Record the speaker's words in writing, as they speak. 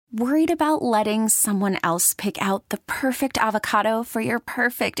Worried about letting someone else pick out the perfect avocado for your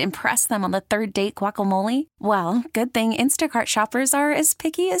perfect impress them on the third date guacamole? Well, good thing Instacart shoppers are as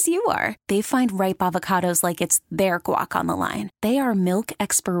picky as you are. They find ripe avocados like it's their guac on the line. They are milk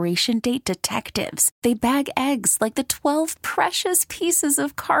expiration date detectives. They bag eggs like the 12 precious pieces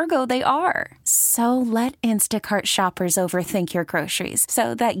of cargo they are. So let Instacart shoppers overthink your groceries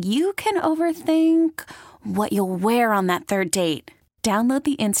so that you can overthink what you'll wear on that third date. Download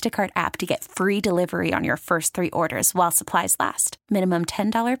the Instacart app to get free delivery on your first 3 orders while supplies last. Minimum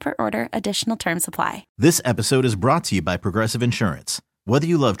 $10 per order. Additional terms apply. This episode is brought to you by Progressive Insurance. Whether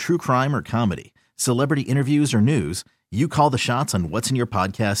you love true crime or comedy, celebrity interviews or news, you call the shots on what's in your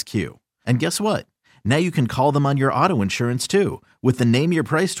podcast queue. And guess what? Now you can call them on your auto insurance too with the Name Your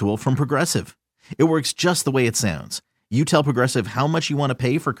Price tool from Progressive. It works just the way it sounds. You tell Progressive how much you want to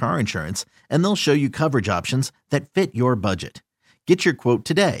pay for car insurance, and they'll show you coverage options that fit your budget. Get your quote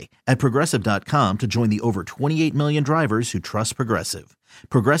today at Progressive.com to join the over 28 million drivers who trust Progressive.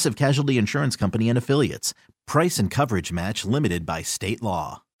 Progressive Casualty Insurance Company and Affiliates. Price and coverage match limited by state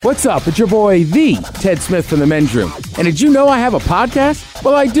law. What's up? It's your boy, The Ted Smith from The Men's Room. And did you know I have a podcast?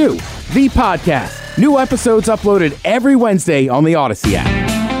 Well, I do. The Podcast. New episodes uploaded every Wednesday on the Odyssey app.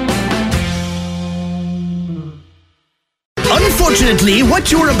 Unfortunately,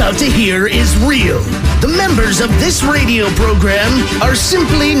 what you're about to hear is real. The members of this radio program are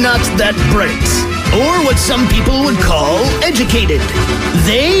simply not that bright, or what some people would call educated.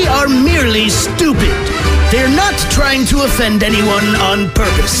 They are merely stupid. They're not trying to offend anyone on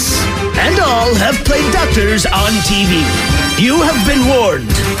purpose. And all have played doctors on TV. You have been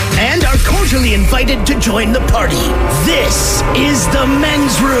warned and are cordially invited to join the party. This is the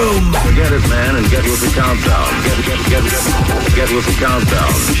Men's Room. Forget it, man, and get with the countdown. Get with the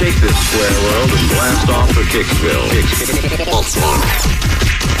countdown. Shake this square world and blast off for Kicksville.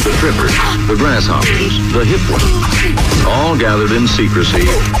 The trippers, the grasshoppers, the hip ones, all gathered in secrecy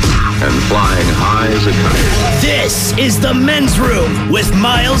and flying high as a kite. This is the Men's Room with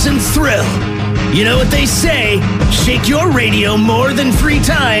Miles and Thrill. You know what they say, shake your radio more than 3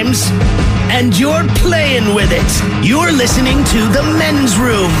 times, and you're playing with it. You're listening to the Men's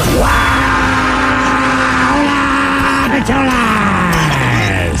Room.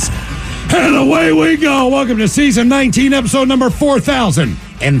 And away we go. Welcome to season 19, episode number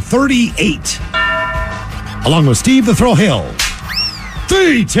 4038. Along with Steve the Thrill Hill,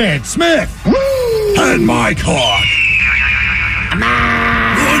 the Ted Smith, and Mike Hawk.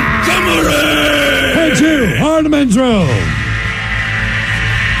 And you are the Men's Room.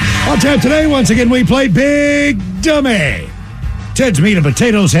 On tap today, once again, we play Big Dummy. Ted's Meat and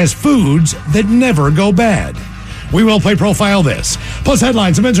Potatoes has foods that never go bad. We will play Profile This, plus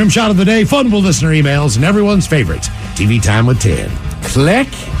headlines, a Men's Room shot of the day, fun with listener emails, and everyone's favorite, TV Time with Ted. Click.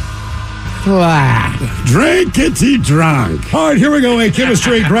 Clack. Drinkity drunk. All right, here we go. A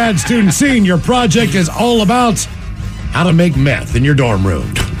chemistry grad student scene. Your project is all about how to make meth in your dorm room.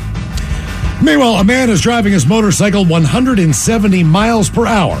 Meanwhile, a man is driving his motorcycle 170 miles per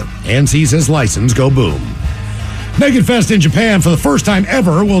hour and sees his license go boom. Naked Fest in Japan for the first time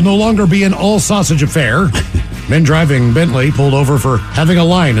ever will no longer be an all-sausage affair. Men driving Bentley pulled over for having a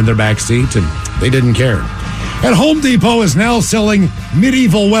line in their backseat, and they didn't care. And Home Depot is now selling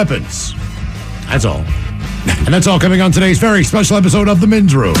medieval weapons. That's all. And that's all coming on today's very special episode of The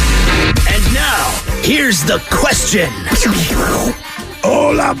Men's Room. And now, here's the question.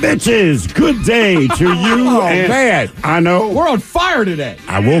 Hola, bitches. Good day to you. Oh, man. I know. We're on fire today.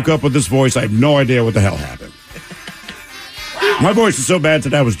 I woke up with this voice. I have no idea what the hell happened. My voice is so bad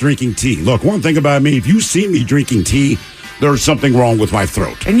today I was drinking tea. Look, one thing about me, if you see me drinking tea, there's something wrong with my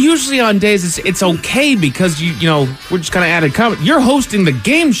throat. And usually on days it's okay because, you know, we're just kind of added comment. You're hosting the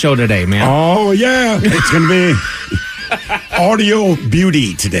game show today, man. Oh, yeah. It's going to be audio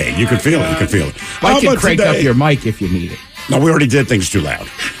beauty today. You can feel it. You can feel it. I can crank up your mic if you need it. No, we already did things too loud.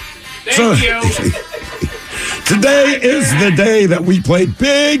 Thank you. Today is the day that we play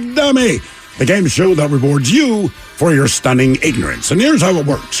Big Dummy, the game show that rewards you for your stunning ignorance. And here's how it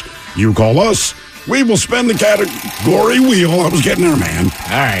works. You call us, we will spin the category wheel. I was getting there, man. All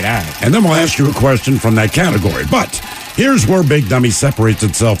right. And then we'll ask you a question from that category. But here's where Big Dummy separates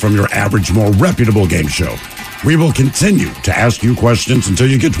itself from your average, more reputable game show. We will continue to ask you questions until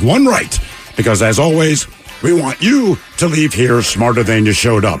you get one right. Because as always, we want you to leave here smarter than you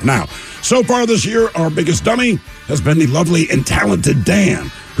showed up. Now, so far this year, our biggest dummy has been the lovely and talented Dan,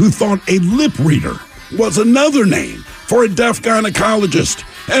 who thought a lip reader was another name for a deaf gynecologist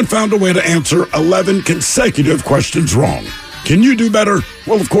and found a way to answer 11 consecutive questions wrong. Can you do better?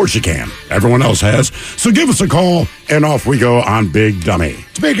 Well, of course you can. Everyone else has. So give us a call, and off we go on Big Dummy.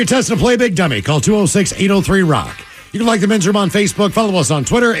 To make your test and play Big Dummy, call 206-803-ROCK. You can like The Men's Room on Facebook, follow us on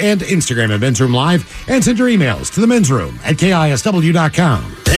Twitter and Instagram at Men's Room Live, and send your emails to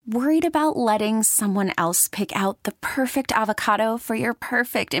themensroom@KISW.com. Worried about letting someone else pick out the perfect avocado for your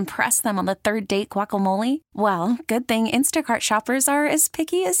perfect impress them on the third date guacamole? Well, good thing Instacart shoppers are as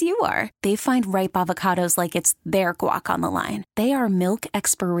picky as you are. They find ripe avocados like it's their guac on the line. They are milk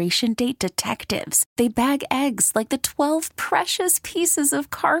expiration date detectives. They bag eggs like the 12 precious pieces of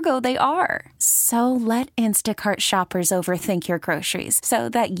cargo they are. So let Instacart shoppers overthink your groceries so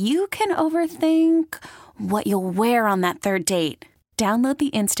that you can overthink what you'll wear on that third date. Download the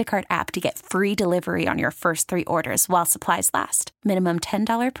Instacart app to get free delivery on your first 3 orders while supplies last. Minimum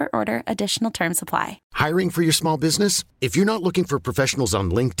 $10 per order. Additional terms apply. Hiring for your small business? If you're not looking for professionals on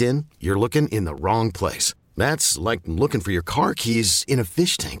LinkedIn, you're looking in the wrong place. That's like looking for your car keys in a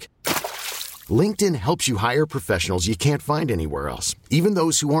fish tank. LinkedIn helps you hire professionals you can't find anywhere else, even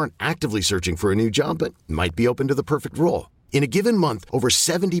those who aren't actively searching for a new job but might be open to the perfect role. In a given month, over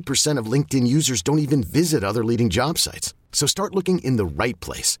 70% of LinkedIn users don't even visit other leading job sites. So start looking in the right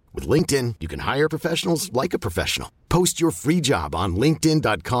place. With LinkedIn, you can hire professionals like a professional. Post your free job on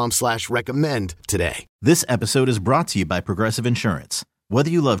linkedin.com/recommend today. This episode is brought to you by Progressive Insurance. Whether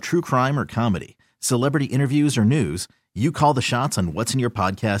you love true crime or comedy, celebrity interviews or news, you call the shots on what's in your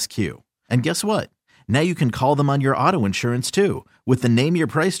podcast queue. And guess what? Now you can call them on your auto insurance too with the Name Your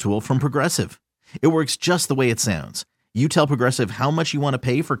Price tool from Progressive. It works just the way it sounds. You tell Progressive how much you want to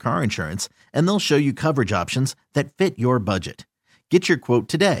pay for car insurance, and they'll show you coverage options that fit your budget. Get your quote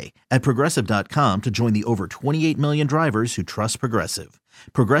today at Progressive.com to join the over 28 million drivers who trust Progressive.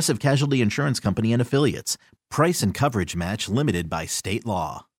 Progressive Casualty Insurance Company and Affiliates. Price and coverage match limited by state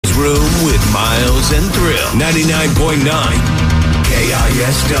law. Room with Miles and Thrill. 99.9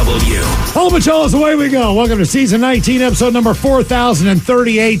 KISW. Hello, Machalas, away we go. Welcome to Season 19, Episode number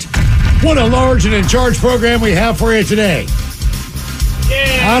 4038. What a large and in charge program we have for you today.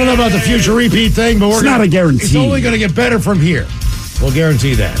 I don't know about the future repeat thing, but it's not a guarantee. It's only going to get better from here. We'll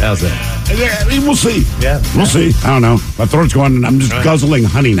guarantee that. How's that? We'll see. Yeah. We'll see. I don't know. My throat's going, and I'm just guzzling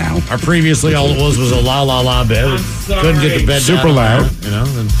honey now. Our previously, all it was a la la la bed. Couldn't get the bed super down loud.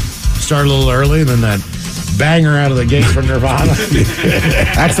 Time, then started a little early, and then that banger out of the gate from Nirvana.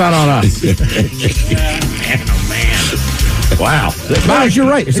 That's not on us. Man. Wow. Miles, you're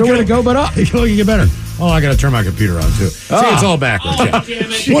right. It's nowhere to go but up. It can only get better. Oh, I got to turn my computer on, too. See, it's all backwards. Yeah.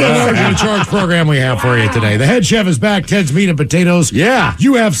 What a large and in charge program we have for you today. The head chef is back. Ted's Meat and Potatoes. Yeah.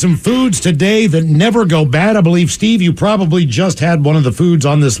 You have some foods today that never go bad. I believe, Steve, you probably just had one of the foods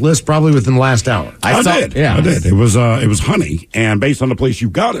on this list probably within the last hour. I did. Yeah. I did. It was honey, and based on the place you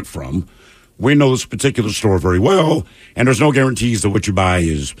got it from, we know this particular store very well, and there's no guarantees that what you buy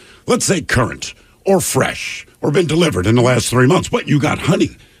is, let's say, current or fresh or been delivered in the last 3 months, but you got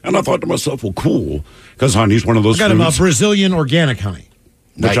honey. And I thought to myself, well, cool, because honey's one of those foods. I got foods, him Brazilian organic honey.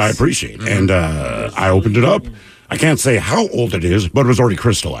 which I appreciate. Mm-hmm. And I opened it up. I can't say how old it is, but it was already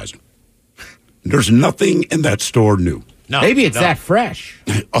crystallizing. There's nothing in that store new. No, maybe it's that fresh.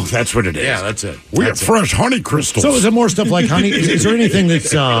 Oh, that's what it is. Yeah, that's it. We have fresh honey crystals. So is it more stuff like honey? Is there anything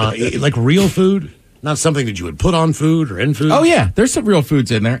that's like real food? Not something that you would put on food or in food? Oh, yeah. There's some real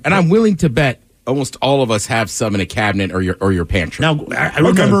foods in there. And I'm willing to bet almost all of us have some in a cabinet or your pantry. Now, I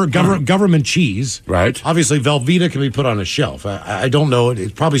remember government cheese. Right. Obviously, Velveeta can be put on a shelf. I don't know.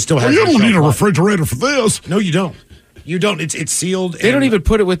 It probably still has You don't need a refrigerator for this. No, you don't. You don't. It's sealed. They don't even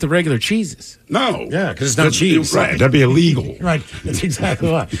put it with the regular cheeses. No. Yeah, because it's not cheese. Right. That'd be illegal. Right. That's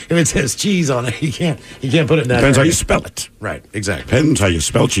exactly why. If it says cheese on it, you can't put it in that. Depends how you spell it. Right. Exactly. Depends how you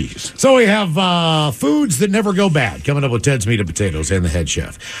spell cheese. So we have foods that never go bad coming up with Ted's Meat and Potatoes and the head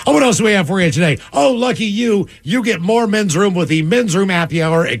chef. Oh, what else do we have for you today? Oh, lucky you. You get more Men's Room with the Men's Room Happy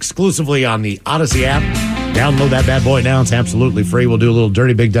Hour exclusively on the Odyssey app. Download that bad boy now. It's absolutely free. We'll do a little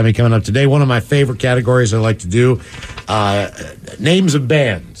Dirty Big Dummy coming up today. One of my favorite categories I like to do, names of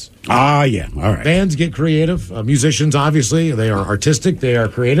bands. Ah, yeah. All right. Bands get creative. Musicians, obviously, they are artistic. They are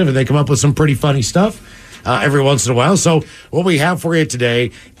creative, and they come up with some pretty funny stuff every once in a while. So what we have for you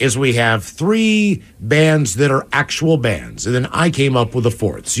today is we have 3 bands that are actual bands, and then I came up with a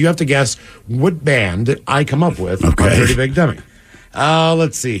 4th. So you have to guess what band I come up with on Dirty Big Dummy.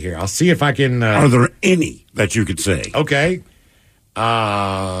 Let's see here. I'll see if I can... Are there any that you could say? Okay.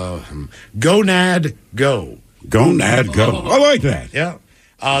 Gonad Go. Gonad Go. I like that. Yeah.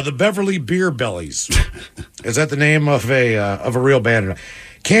 The Beverly Beer Bellies. Is that the name of a real band?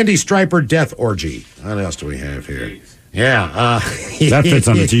 Candy Striper Death Orgy. What else do we have here? Yeah. That fits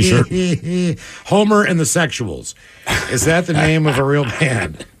on the T-shirt. Homer and the Sexuals. Is that the name of a real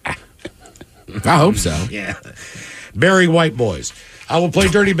band? I hope so. Yeah. Barry White Boys. I will play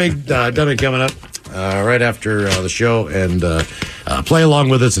Dirty Big Dummy coming up right after the show, and play along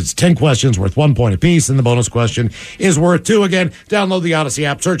with us. It's 10 questions worth 1 point apiece, and the bonus question is worth 2. Again, download the Odyssey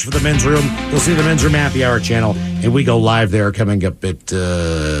app, search for the Men's Room. You'll see the Men's Room Happy Hour channel, and we go live there coming up at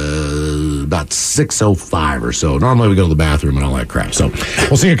about 6:05 or so. Normally we go to the bathroom and all that crap. So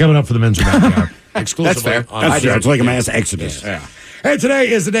we'll see you coming up for the Men's Room Happy Hour. Exclusively. That's fair. That's fair. It's like a mass exodus. Yeah. And today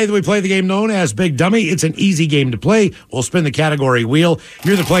is the day that we play the game known as Big Dummy. It's an easy game to play. We'll spin the category wheel.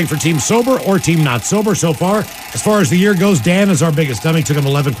 You're either playing for Team Sober or Team Not Sober so far. As far as the year goes, Dan is our biggest dummy. Took him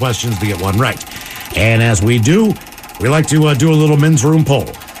 11 questions to get one right. And as we do, we like to do a little Men's Room poll.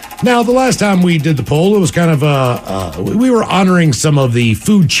 Now, the last time we did the poll, it was kind of, we were honoring some of the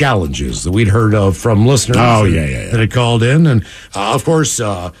food challenges that we'd heard of from listeners that had called in. And, of course,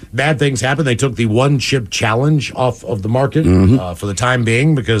 bad things happened. They took the one-chip challenge off of the market for the time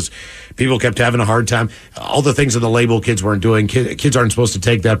being because people kept having a hard time. All the things on the label kids weren't doing. Kids aren't supposed to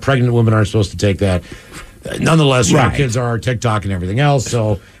take that. Pregnant women aren't supposed to take that. Nonetheless, you know, kids are TikTok and everything else.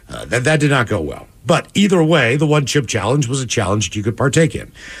 So that did not go well. But either way, the one-chip challenge was a challenge that you could partake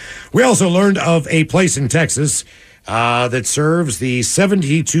in. We also learned of a place in Texas that serves the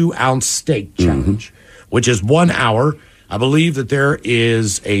 72-ounce steak challenge, which is 1 hour. I believe that there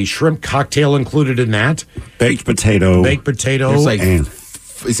is a shrimp cocktail included in that. Baked potato. There's like,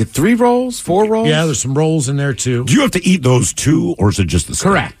 is it 3 rolls, 4 rolls? Yeah, there's some rolls in there, too. Do you have to eat those two, or is it just the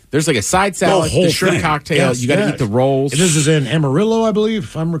steak? Correct. There's like a side salad, the shrimp cocktail. Yes, you got to eat the rolls. And this is in Amarillo, I believe,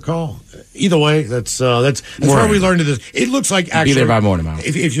 if I recall. Either way, that's where we learned this. It looks like actually. Be there by morning, Mount.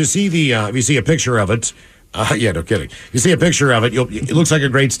 If you see if you see a picture of it, yeah, no kidding. You see a picture of it, it looks like a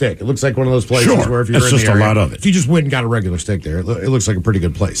great steak. It looks like one of those places where if you're in just the area, a lot of it. If you just went and got a regular steak there, it looks like a pretty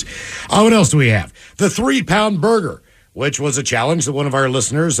good place. What else do we have? The 3-pound burger, which was a challenge that one of our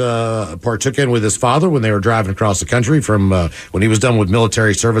listeners partook in with his father when they were driving across the country from when he was done with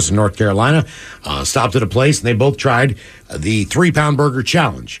military service in North Carolina. Stopped at a place, and they both tried the 3-pound burger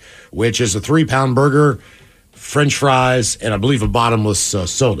challenge, which is a 3-pound burger, French fries, and I believe a bottomless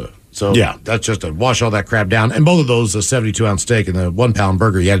soda. So that's just to wash all that crap down. And both of those, a 72-ounce steak and the 1-pound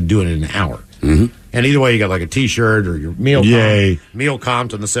burger, you had to do it in an hour. Mm-hmm. And either way, you got like a T-shirt or your meal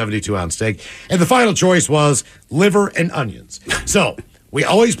comped on the 72-ounce steak. And the final choice was liver and onions. So we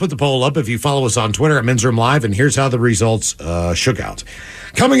always put the poll up if you follow us on Twitter at Men's Room Live, and here's how the results shook out.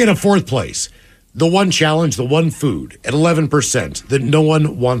 Coming in at 4th place, the one challenge, the one food at 11% that no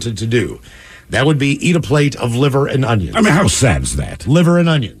one wanted to do. That would be eat a plate of liver and onions. I mean, how sad is that? Liver and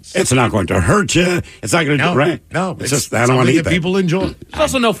onions. It's not going to hurt you. It's not going to do right. No, it's just I don't want to eat that. People enjoy. There's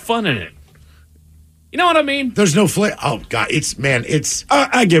also no fun in it. You know what I mean? There's no flavor. Oh God, it's.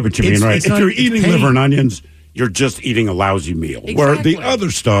 I get what you mean, right? If you're eating liver and onions, you're just eating a lousy meal. Exactly. Where the other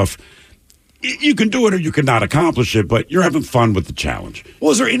stuff, you can do it or you cannot accomplish it, but you're having fun with the challenge.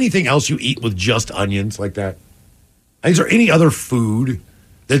 Well, is there anything else you eat with just onions like that? Is there any other food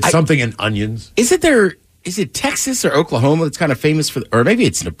that's something in onions? Is it Texas or Oklahoma that's kind of famous for, or maybe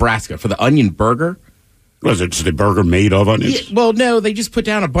it's Nebraska, for the onion burger? Was it the burger made of onions? Yeah, well, no, they just put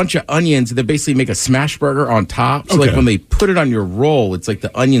down a bunch of onions and they basically make a smash burger on top. So, like, when they put it on your roll, it's like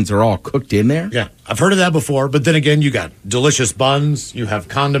the onions are all cooked in there. Yeah, I've heard of that before. But then again, you got delicious buns, you have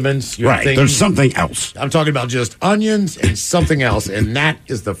condiments, you have things. There's something else. I'm talking about just onions and something else, and that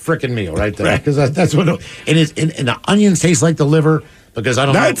is the frickin' meal right there. Because that's what it is. And the onions taste like the liver. Because I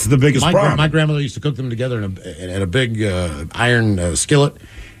don't know. That's the biggest problem. My grandmother used to cook them together in a big iron skillet.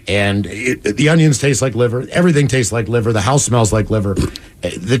 And the onions taste like liver. Everything tastes like liver. The house smells like liver.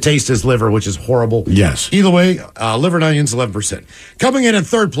 The taste is liver, which is horrible. Yes. Either way, liver and onions, 11%. Coming in at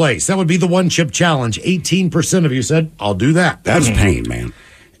 3rd place, that would be the one-chip challenge. 18% of you said, I'll do that. That's pain, man.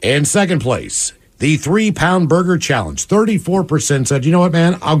 In 2nd place, the 3-pound burger challenge. 34% said, you know what,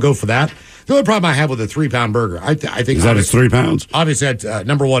 man, I'll go for that. The only problem I have with a 3-pound burger, I think is that it's 3 pounds. Obviously,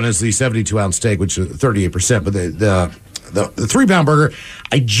 number one is the 72-ounce steak, which is 38%. But the 3-pound burger,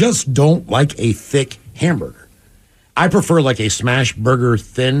 I just don't like a thick hamburger. I prefer like a smash burger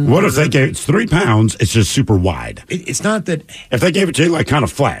thin. What if they gave it's 3 pounds? It's just super wide. It's not that. If they gave it to you like kind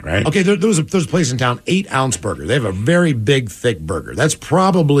of flat, right? Okay, there's a place in town, 8-ounce burger. They have a very big, thick burger. That's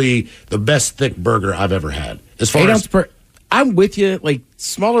probably the best thick burger I've ever had. As far 8-ounce burger. I'm with you. Like,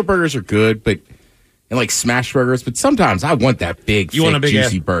 smaller burgers are good, and like smash burgers. But sometimes I want that big, thick,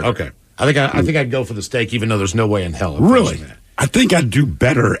 juicy burger. Okay, I think I'd go for the steak, even though there's no way in hell. Really, I think I'd do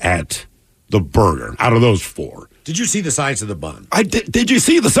better at the burger out of those 4. Did you see the size of the bun? I did. Did you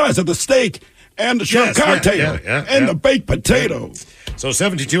see the size of the steak? and the shrimp cocktail, and the baked potato. So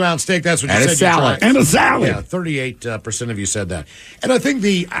 72-ounce steak, that's what you And said. a salad. You And a salad. Yeah, 38% of you said that. And I think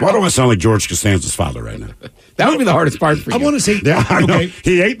Why do I sound like George Costanza's father right now? That would be the hardest part for you. I want to say... Yeah, I know. Okay.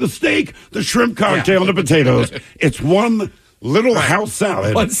 He ate the steak, the shrimp cocktail, and the potatoes. It's one little house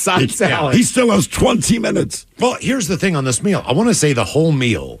salad. One side salad. He still has 20 minutes. Well, here's the thing on this meal. I want to say the whole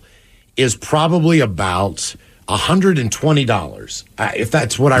meal is probably about $120, if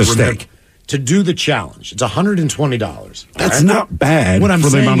that's what I remember. Steak. To do the challenge, it's $120. That's not bad What I'm for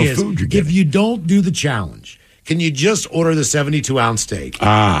the saying amount of is, food you get. if you don't do the challenge, can you just order the 72-ounce steak?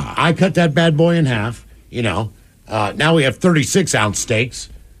 I cut that bad boy in half, Now we have 36-ounce steaks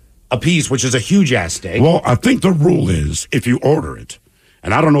a piece, which is a huge-ass steak. Well, I think the rule is if you order it,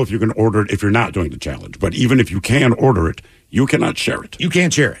 and I don't know if you can order it if you're not doing the challenge, but even if you can order it, you cannot share it. You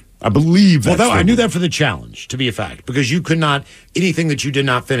can't share it. I believe that's I knew the rule. that for the challenge, to be a fact, because you could not, anything that you did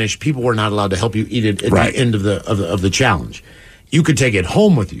not finish, people were not allowed to help you eat it at the end of the challenge. You could take it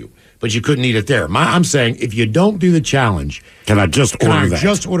home with you, but you couldn't eat it there. I'm saying if you don't do the challenge, can I just order that?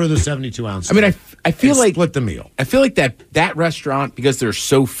 Just order the 72-ounce? I mean, I feel like split the meal. I feel like that restaurant, because they're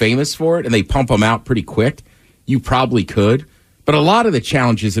so famous for it and they pump them out pretty quick, you probably could. But a lot of the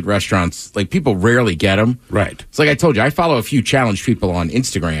challenges at restaurants, like, people rarely get them. Right. It's like I told you, I follow a few challenge people on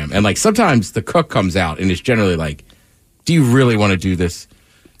Instagram, and, like, sometimes the cook comes out and it's generally like, do you really want to do this?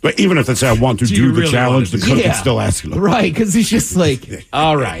 But even if they say I want to do the challenge, the cook can still ask you. Right, because he's just like,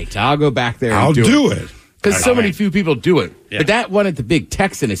 all right, I'll go back there and I'll do it. Because so many few people do it. Yeah. But that one at the Big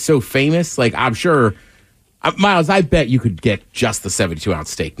Texan is so famous, like, I'm sure, Miles, I bet you could get just the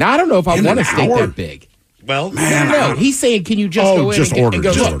 72-ounce steak. Now, I don't know if I want a steak that big. Well, no. He's saying, can you just go in and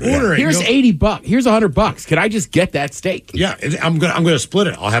go, order it. Here's $80. Here's $100. Can I just get that steak? Yeah, I'm gonna split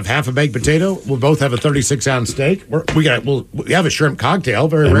it. I'll have half a baked potato. We'll both have a 36-ounce steak. We have a shrimp cocktail.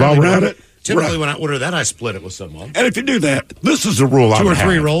 Very rarely. While we're at it, typically when I order that, I split it with someone. And if you do that, this is the rule. 2 or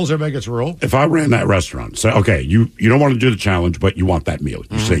 3 rolls. Everybody gets a roll. If I ran that restaurant, say, okay, you don't want to do the challenge, but you want that meal.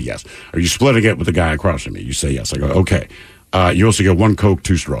 You say yes. Are you splitting it with the guy across from me? You say yes. I go, okay. You also get 1 Coke,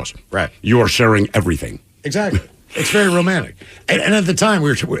 2 straws. Right. You are sharing everything. Exactly. It's very romantic. And at the time, we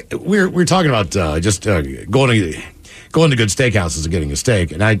were talking about going to good steakhouses and getting a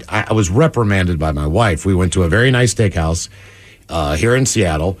steak. And I was reprimanded by my wife. We went to a very nice steakhouse here in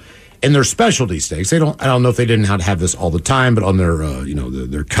Seattle. And their specialty steaks, I don't know if they didn't have this all the time, but on their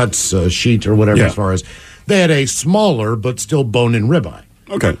their cuts sheet or whatever, as far as they had a smaller but still bone-in ribeye.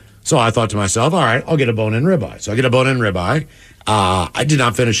 Okay. So I thought to myself, all right, I'll get a bone-in ribeye. So I get a bone-in ribeye. I did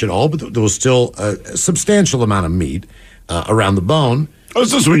not finish it all, but there was still a substantial amount of meat around the bone. Oh,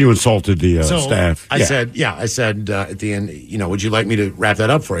 is this when you insulted the staff? I said at the end, would you like me to wrap that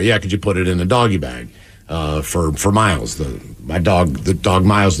up for you? Yeah, could you put it in a doggy bag for Miles, the dog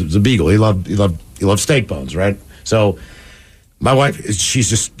Miles, the beagle. He loved steak bones, right? So my wife, she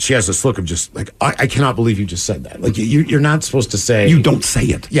has this look of just like, I cannot believe you just said that. Like, you're not supposed to say. You don't say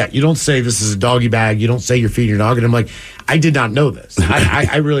it. Yeah, you don't say this is a doggy bag. You don't say you're feeding your dog. And I'm like, I did not know this.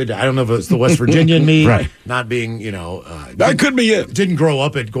 I really did. I don't know if it's the West Virginia in me, right? Not being, that could be it. Didn't grow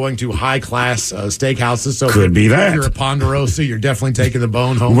up at going to high class steakhouses. So could be that. If you're a Ponderosa, you're definitely taking the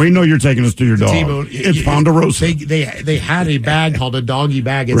bone home. We know you're taking us to your dog. T-bone. It's Ponderosa. They had a bag called a doggy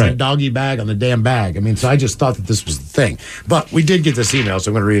bag. It's a doggy bag on the damn bag. I mean, so I just thought that this was the thing. But we did get this email,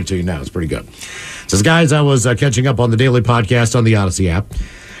 so I'm going to read it to you now. It's pretty good. It says, guys, I was catching up on the daily podcast on the Odyssey app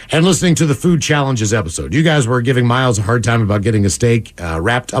and listening to the Food Challenges episode. You guys were giving Miles a hard time about getting a steak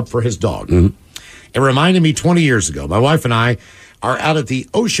wrapped up for his dog. Mm-hmm. It reminded me 20 years ago. My wife and I are out at the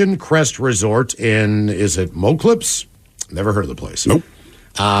Ocean Crest Resort in, is it Moclips? Never heard of the place. Nope.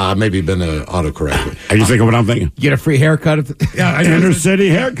 Maybe been autocorrect. Are you thinking what I'm thinking? Get a free haircut at the Inner City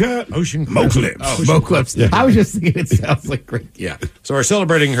haircut. Ocean Moclips. Moclips. Yeah. I was just thinking it sounds like great. Yeah. So we're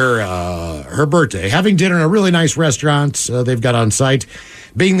celebrating her birthday, having dinner in a really nice restaurant they've got on site.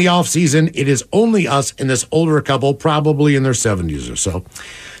 Being the off season, it is only us and this older couple, probably in their 70s or so.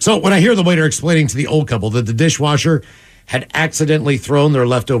 So when I hear the waiter explaining to the old couple that the dishwasher had accidentally thrown their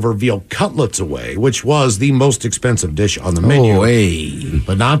leftover veal cutlets away, which was the most expensive dish on the menu. Oh, hey.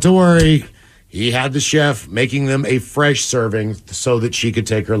 But not to worry. He had the chef making them a fresh serving so that she could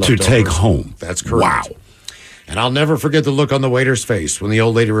take her leftovers. To take home. That's correct. Wow. And I'll never forget the look on the waiter's face when the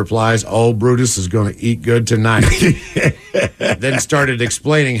old lady replies, "Oh, Brutus is going to eat good tonight." Then started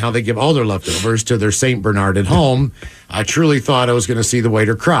explaining how they give all their leftovers to their St. Bernard at home. I truly thought I was going to see the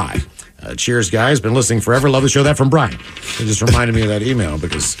waiter cry. Cheers, guys. Been listening forever. Love the show. That from Brian. It just reminded me of that email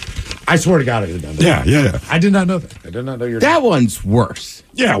because I swear to God I did not know that. Yeah. I did not know that. I did not know that one's worse.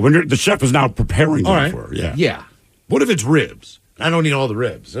 Yeah, when the chef is now preparing them for her. Yeah. Yeah. What if it's ribs? I don't eat all the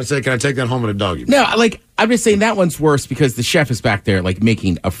ribs. I say, can I take that home in a doggy bag? No, like, I'm just saying that one's worse because the chef is back there, like,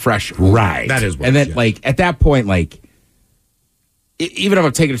 making a fresh. Right. That is worse. And then, like, at that point, like, even if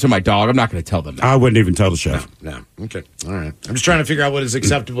I'm taking it to my dog, I'm not going to tell them that. I wouldn't even tell the chef. No. Okay. All right. I'm just trying to figure out what is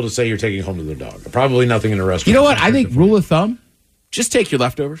acceptable to say you're taking home to the dog. Probably nothing in a restaurant. You know what? I think rule of thumb, just take your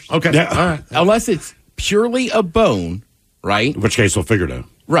leftovers. Okay. Yeah. All right. Unless it's purely a bone, right? In which case, we'll figure it out.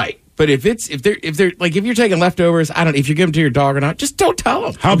 Right. But if they're like, if you're taking leftovers, if you give them to your dog or not, just don't tell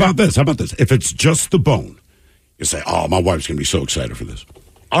them. How about this? If it's just the bone, you say, "Oh, my wife's going to be so excited for this."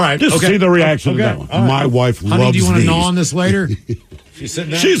 All right. Just see the reaction Okay. of that one. All right. My wife Honey, loves do you want to these. gnaw on this later? She's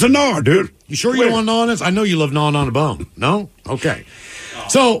sitting down. She's a gnawer, dude. You sure you don't want to gnaw on this? I know you love gnawing on a bone. No? Okay.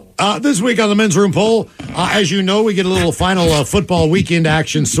 So, this week on the Men's Room Poll, as you know, we get a little final football weekend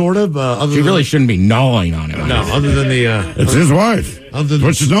action, sort of. She really shouldn't be gnawing on it. No, other than the... It's his wife. That's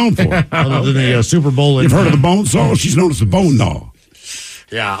what she's known for. Other than the Super Bowl. You've heard of the bone saw? She's known as the bone gnaw.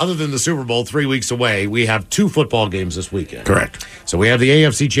 Yeah, other than the Super Bowl 3 weeks away, we have 2 football games this weekend. Correct. So we have the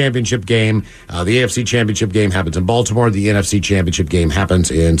AFC Championship game. The AFC Championship game happens in Baltimore. The NFC Championship game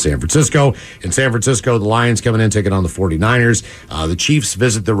happens in San Francisco. In San Francisco, the Lions coming in, taking on the 49ers. The Chiefs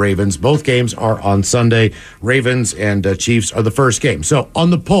visit the Ravens. Both games are on Sunday. Ravens and Chiefs are the first game. So on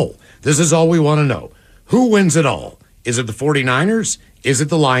the poll, this is all we want to know. Who wins it all? Is it the 49ers? Is it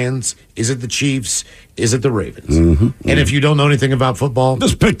the Lions? Is it the Chiefs? Is it the Ravens? And if you don't know anything about football,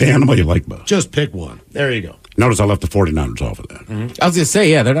 just pick the animal you like, Bo. Just pick one. There you go. Notice I left the 49ers off of that. I was going to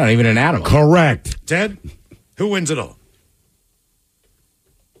say, yeah, they're not even an animal. Correct. Ted, who wins it all?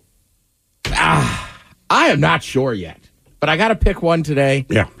 I am not sure yet, but I got to pick one today.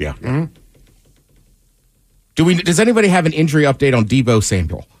 Yeah. Does anybody have an injury update on Deebo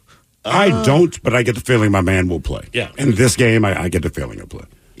Samuel? I don't, but I get the feeling my man will play. Yeah. In this game, I get the feeling he'll play.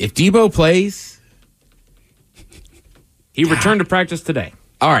 If Deebo plays, he returned to practice today.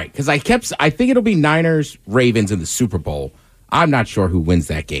 All right, because I think it'll be Niners, Ravens in the Super Bowl. I'm not sure who wins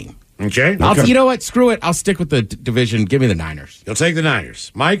that game. Okay. You know what? Screw it. I'll stick with the division. Give me the Niners. You'll take the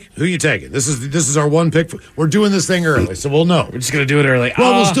Niners. Mike, who you taking? This is our one pick. We're doing this thing early, so we'll know. We're just going to do it early.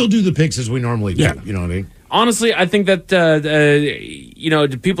 Well, we'll still do the picks as we normally do. Yeah. You know what I mean? Honestly, I think that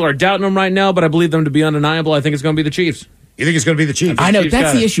people are doubting them right now, but I believe them to be undeniable. I think it's going to be the Chiefs. You think it's going to be the Chiefs? I know, Chiefs that's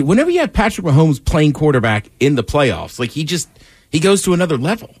got the it. issue. Whenever you have Patrick Mahomes playing quarterback in the playoffs, like he goes to another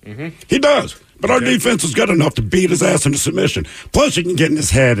level. He does. But our defense is good enough to beat his ass into submission. Plus, he can get in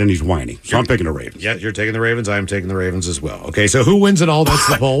his head and he's whiny. So I'm picking the Ravens. Yeah, you're taking the Ravens. I'm taking the Ravens as well. Okay, so who wins it all? That's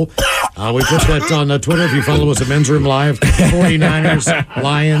the poll. We put that on Twitter. If you follow us at Men's Room Live, 49ers,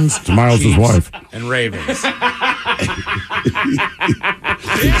 Lions, It's Miles' Chiefs, wife. and Ravens.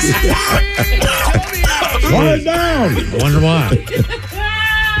 Quiet down. I wonder why.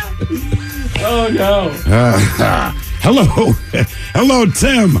 Oh, no. Hello,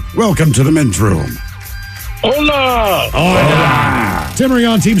 Tim. Welcome to the Men's Room. Hola! Tim, are you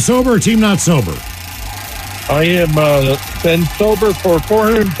on team sober or team not sober? I am been sober for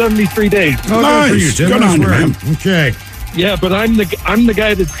 473 days. Oh, Nice. good for you, Tim. Good Nice on you, work. man. Okay. Yeah, but I'm the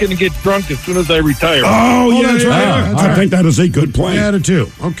guy that's going to get drunk as soon as I retire. Oh, yeah, that's right. I think that is a good plan. Yeah, too.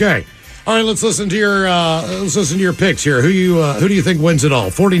 Okay. All right, let's listen to your picks here. Who do you think wins it all?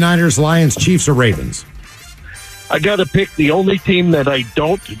 49ers, Lions, Chiefs, or Ravens? I got to pick the only team that I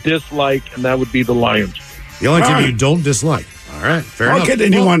don't dislike, and that would be the Lions. The only team All right. you don't dislike. All right, fair How enough. could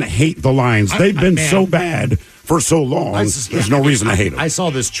anyone hate the Lions? I- They've been man. so bad for so long. There's no reason to hate them. I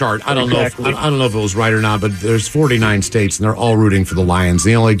saw this chart. I don't Exactly. know. I don't know if it was right or not, but there's 49 states, and they're all rooting for the Lions.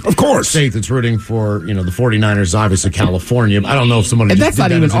 The only Of course. state that's rooting for the 49ers is obviously California. I don't know if someone And just that's did not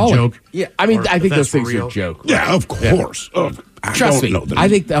that even as a all. joke. Yeah, I mean, or I if think that's those things for real. are a joke. Yeah, of course. I Trust don't me. know the I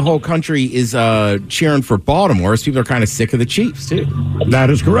think the whole country is cheering for Baltimore as people are kind of sick of the Chiefs, too.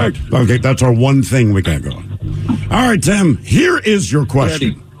 That is correct. Okay, that's our one thing we got going. All right, Tim, here is your question.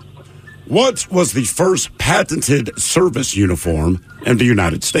 Ready. What was the first patented service uniform in the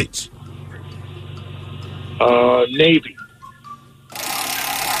United States? Navy.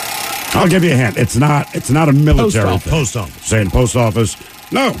 I'll give you a hint. It's not a military office. thing. Post office. Saying post office.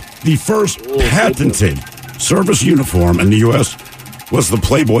 No, the first patented service uniform in the U.S. was the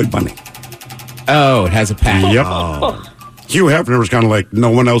Playboy Bunny. Oh, it has a patent. Yep. Hugh Hefner was kind of like, no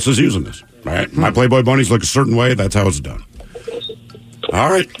one else is using this. Right? My Playboy bunnies look a certain way. That's how it's done. All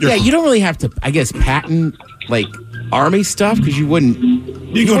right. Yeah, you don't really have to, I guess, patent like Army stuff because you wouldn't.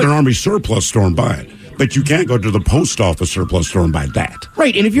 You can go to an Army surplus store and buy it, but you can't go to the post office surplus store and buy that.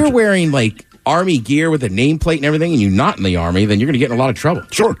 Right, and if you're wearing like Army gear with a nameplate and everything, and you're not in the Army, then you're going to get in a lot of trouble.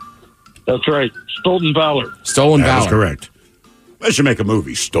 Sure. That's right. Stolen Valor. Stolen That valor. is correct. They should make a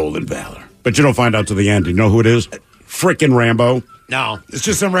movie, Stolen Valor. But you don't find out to the end. You know who it is? frickin' Rambo. No, it's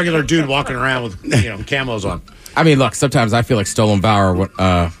just some regular dude walking around with camos on. I mean, look, sometimes I feel like Stolen Valor when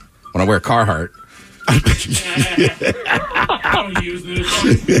I wear Carhartt.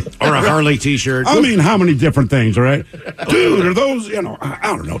 Or a Harley T-shirt. I mean, how many different things, right? Dude, are those, I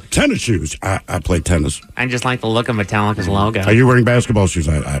don't know, tennis shoes. I play tennis. I just like the look of Metallica's logo. Are you wearing basketball shoes?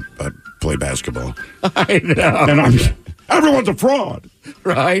 I play basketball. I know. And everyone's a fraud.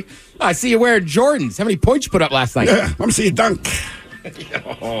 Right? I see you wearing Jordans. How many points you put up last night? Yeah, let me see you dunk.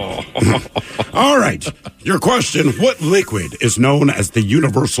 All right. Your question, what liquid is known as the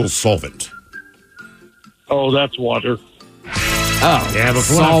universal solvent? Oh, that's water. Oh, yeah,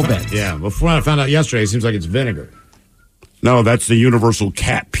 before I found out yesterday, it seems like it's vinegar. No, that's the universal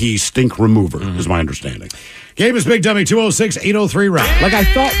cat pee stink remover, is my understanding. Game is Big Dummy 206-803-ROCK. Like I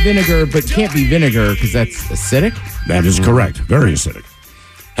thought vinegar, but can't be vinegar because that's acidic? That is correct. Very acidic.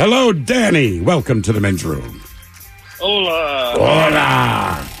 Hello, Danny. Welcome to the men's room. Hola.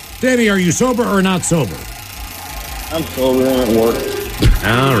 Hola. Danny, are you sober or not sober? I'm sober at work.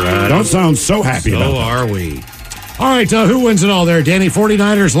 All right. Don't sound so happy about So that. are we. All right, who wins it all there? Danny,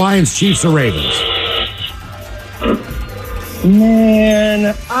 49ers, Lions, Chiefs, or Ravens?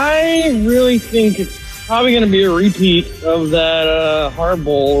 Man, I really think it's probably going to be a repeat of that Hard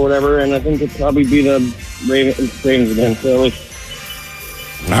Bowl or whatever, and I think it'll probably be the Ravens again. So, All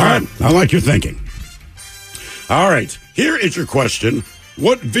right. I like your thinking. All right. Here is your question.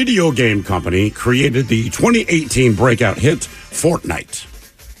 What video game company created the 2018 breakout hit Fortnite?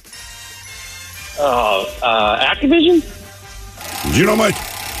 Activision? Do you know, Mike?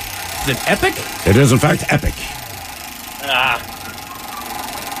 Is it Epic? It is, in fact, Epic.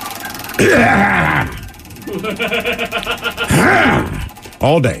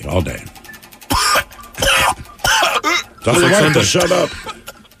 All day. Doesn't like to shut up.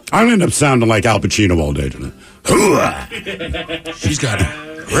 I end up sounding like Al Pacino all day today. She's got it.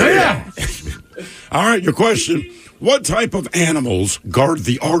 All right, your question. What type of animals guard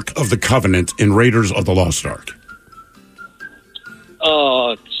the Ark of the Covenant in Raiders of the Lost Ark?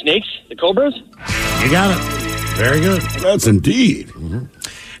 Snakes? The cobras? You got it. Very good. That's indeed. Mm-hmm.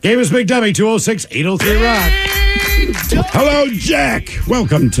 Game is Big Dummy 206-803-ROCK. Hello, Jack.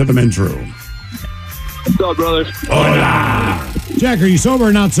 Welcome to the men's room. What's up, brothers? Hola. Jack, are you sober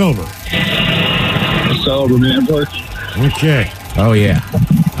or not sober? Sober, man. Okay. Oh, yeah.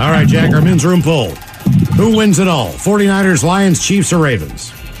 All right, Jack, our men's room full. Who wins it all? 49ers, Lions, Chiefs, or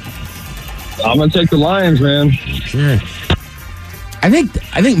Ravens? I'm going to take the Lions, man. Sure. I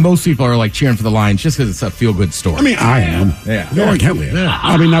think most people are like cheering for the Lions just because it's a feel-good story. I mean, I am. Yeah. Like hell yeah.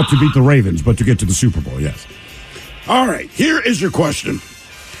 I mean, not to beat the Ravens, but to get to the Super Bowl, yes. All right, here is your question.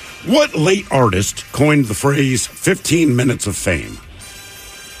 What late artist coined the phrase 15 minutes of fame?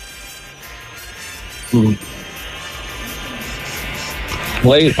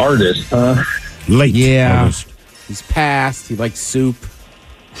 Late artist, huh? Late artist. He's passed. He likes soup.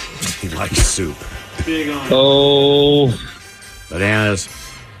 He likes soup. Big on. Oh. Bananas.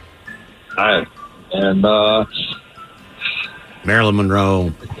 And Marilyn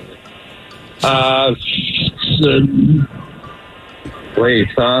Monroe. Wait,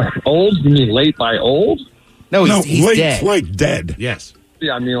 old? You mean late by old? No, he's late, dead. like dead. Yes.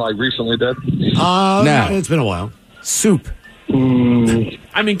 Yeah, I mean like recently dead. No. It's been a while. Soup.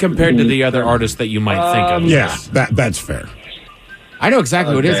 I mean, compared to the other artists that you might think of. Yeah, that's fair. I know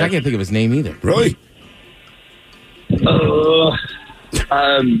exactly who it is. I can't think of his name either. Really?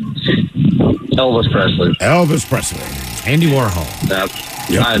 Elvis Presley. Elvis Presley. Andy Warhol.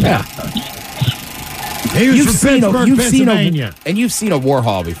 He was from Pittsburgh, Pennsylvania. You've seen a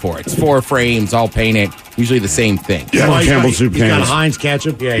Warhol before. It's 4 frames, all painted, usually the same thing. Yeah, like Campbell soup He's got cans. a Heinz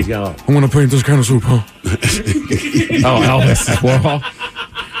ketchup. Yeah, he's got I want to paint this kind of soup, huh? Elvis Warhol.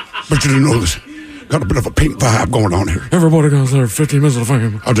 But you didn't know this. Got a bit of a pink vibe going on here. Everybody got there 15 minutes of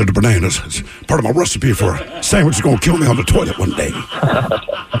fame. I did the bananas. It's part of my recipe for a sandwich that's going to kill me on the toilet one day.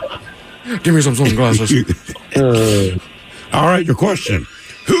 Give me some sunglasses. All right, your question.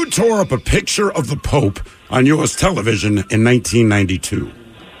 Who tore up a picture of the Pope on U.S. television in 1992?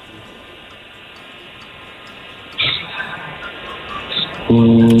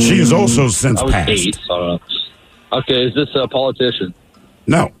 She has also since passed. 8, okay, is this a politician?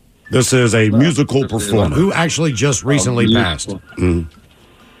 No, this is a musical performer. Who actually just recently passed. Mm.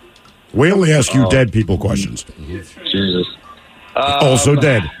 We only ask you dead people questions. Jesus. Also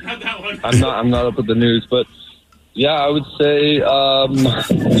dead. I'm not up with the news, but yeah, I would say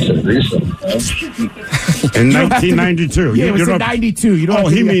recent. In 1992. Yeah, it was in 92. You don't Oh, have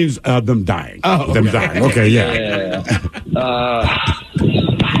to he be- means them dying. Oh, them okay. dying. Okay, yeah.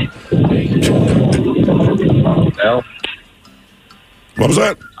 Well, What was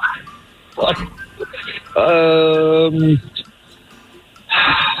that?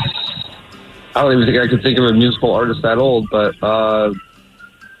 I don't even think I could think of a musical artist that old, but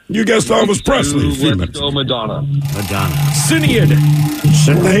you guessed Elvis Presley. Let's go Madonna. Madonna.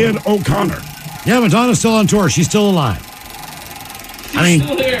 Sinead O'Connor. Yeah, Madonna's still on tour. She's still alive.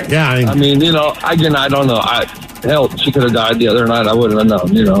 Yeah. I mean, you know, again, I don't know. Hell, she could have died the other night. I wouldn't have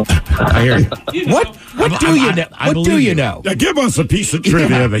known, you know. I hear you. What do you know? What do you know? Now, give us a piece of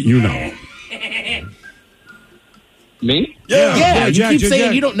trivia that you know. Me? Yeah, you Jack, keep Jack, saying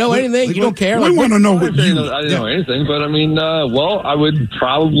Jack. you don't know anything. You don't care. We want to know what I you didn't know anything, but I mean, I would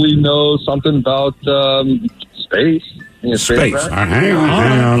probably know something about space. You know, Space. spacecraft. Hang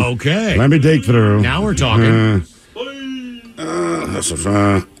on. Okay. Let me dig through. Now we're talking.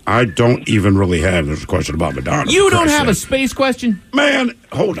 I don't even really have. There's a question about Madonna. You don't have a space question? Man,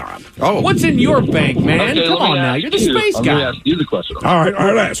 hold on. Oh. What's in your bank, man? Okay, Come let me on now. ask You're the you. space I'm guy. going to ask you the question. All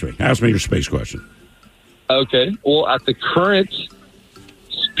right, ask me. Ask me your space question. Okay. Well, at the current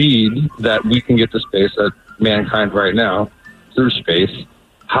speed that we can get to space, at mankind right now, through space,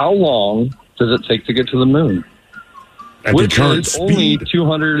 how long does it take to get to the moon? At Which the current is only speed,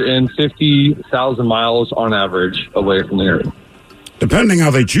 250,000 miles on average away from the Earth. depending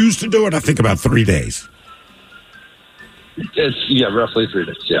how they choose to do it, I think about 3 days. It's, roughly 3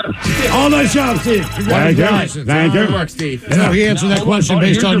 days, yeah. Oh, nice job, Steve. Congratulations. Thank you. Good work, Steve. And he answered that question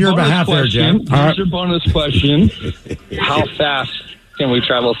based on your behalf there, Jack. Here's your bonus question. How fast can we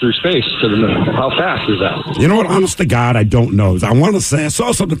travel through space to the moon? How fast is that? You know what? Honest to God, I don't know. I want to say I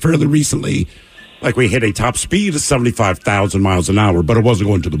saw something fairly recently, like we hit a top speed of 75,000 miles an hour, but it wasn't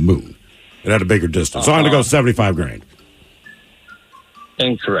going to the moon. It had a bigger distance. So I had to go 75 grand.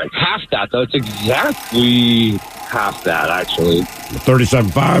 Incorrect. Half that, though. It's exactly half that, actually.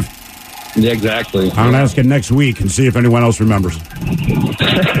 37.5? Yeah, exactly. I'm asking next week and see if anyone else remembers.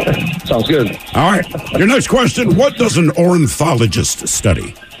 Sounds good. All right. Your next question. What does an ornithologist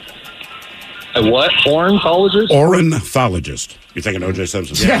study? A what? Ornithologist? Ornithologist. You thinking O.J.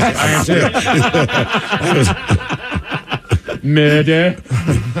 Simpson? Yes. Murder.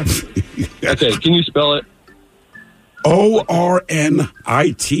 Okay, can you spell it? O-R-N-I-T-H.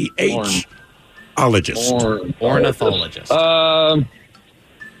 Ologist. Ornithologist. Ornithologist.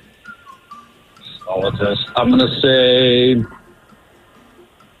 I'm going to say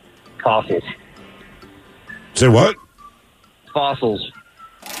fossils. Say what? Fossils.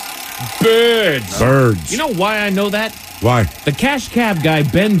 Birds. You know why I know that? Why? The Cash Cab guy,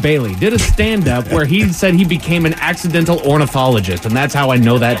 Ben Bailey, did a stand-up where he said he became an accidental ornithologist, and that's how I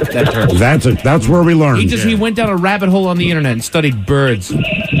know that term. That's where we learned. He went down a rabbit hole on the internet and studied birds.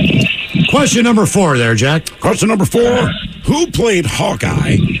 Question number 4 there, Jack. Question number 4. Who played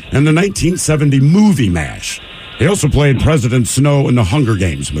Hawkeye in the 1970 movie MASH? He also played President Snow in the Hunger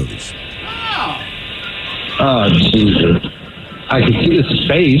Games movies. Oh, Jesus. I can see his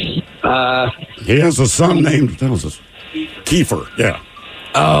face. He has a son named Kiefer. Yeah.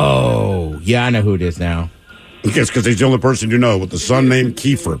 Oh, yeah, I know who it is now. Yes, because he's the only person you know with a son named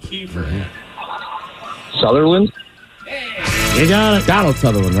Kiefer. Sutherland? You got it. Donald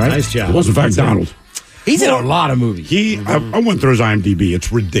Sutherland, right? Nice job. It was, in fact, Donald. He's in a lot of movies. I went through his IMDb.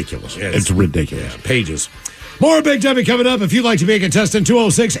 It's ridiculous. It's ridiculous. Pages. More Big Debbie coming up. If you'd like to be a contestant,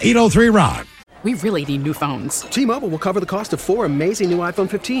 206-803-ROCK. We really need new phones. T-Mobile will cover the cost of 4 amazing new iPhone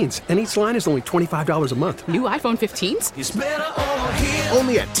 15s, and each line is only $25 a month. New iPhone 15s? It's better over here.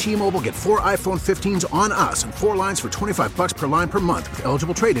 Only at T-Mobile, get 4 iPhone 15s on us and 4 lines for $25 per line per month with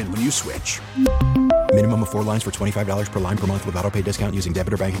eligible trade-in when you switch. Minimum of 4 lines for $25 per line per month with autopay discount using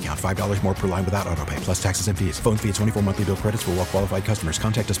debit or bank account. $5 more per line without autopay, plus taxes and fees. Phone fee at 24 monthly bill credits for well-qualified customers.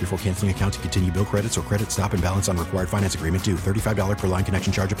 Contact us before canceling account to continue bill credits or credit stop and balance on required finance agreement due. $35 per line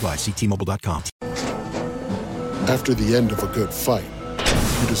connection charge applies. See T-Mobile.com. After the end of a good fight,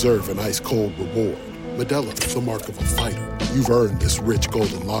 you deserve an ice-cold reward. Modelo is the mark of a fighter. You've earned this rich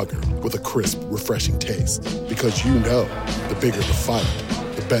golden lager with a crisp, refreshing taste. Because you know, the bigger the fight,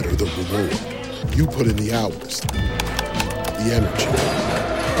 the better the reward. You put in the hours, the energy,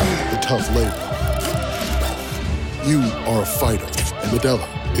 the tough labor. You are a fighter, and Modelo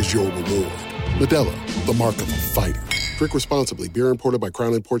is your reward. Modelo, the mark of a fighter. Drink responsibly. Beer imported by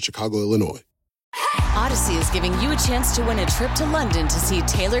Crown Imports, Chicago, Illinois. Odyssey is giving you a chance to win a trip to London to see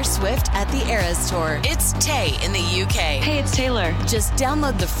Taylor Swift at the Eras Tour. It's Tay in the UK. Hey, it's Taylor. Just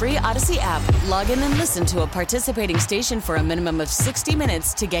download the free Odyssey app, log in and listen to a participating station for a minimum of 60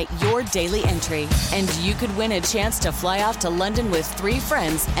 minutes to get your daily entry. And you could win a chance to fly off to London with 3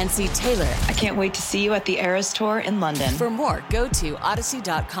 friends and see Taylor. I can't wait to see you at the Eras Tour in London. For more, go to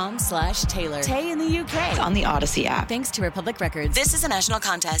odyssey.com/Taylor. Tay in the UK. It's on the Odyssey app. Thanks to Republic Records. This is a national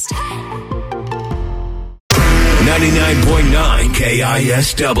contest. 99.9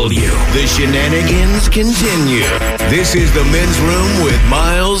 KISW. The shenanigans continue. This is the Men's Room with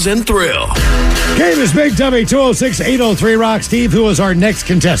Miles and Thrill. Game is Big Dummy 206-803-ROCK. Steve, who is our next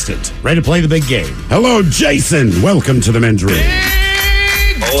contestant? Ready to play the big game. Hello, Jason. Welcome to the Men's Room.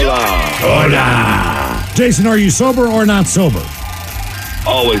 Hola. Jason, are you sober or not sober?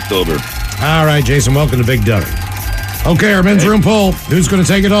 Always sober. All right, Jason, welcome to Big Dummy. Okay, our Men's Room poll. Who's going to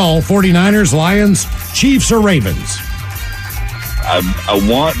take it all? 49ers, Lions, Chiefs, or Ravens? I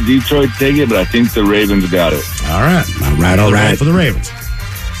want Detroit to take it, but I think the Ravens got it. All right. All right. For the Ravens.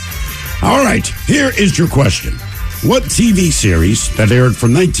 All right, here is your question. What TV series that aired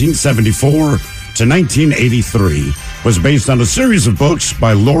from 1974 to 1983 was based on a series of books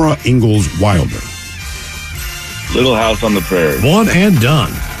by Laura Ingalls Wilder? Little House on the Prairie. One and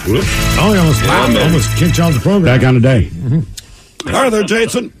done. Whoops. Oh, he almost kicked you off the program. Back on the day. Mm-hmm. All right there,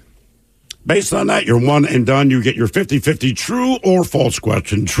 Jason. Based on that, you're one and done. You get your 50-50 true or false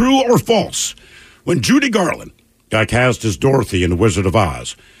question. True or false? When Judy Garland got cast as Dorothy in The Wizard of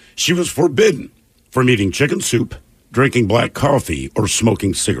Oz, she was forbidden from eating chicken soup, drinking black coffee, or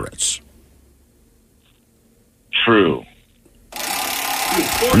smoking cigarettes. True.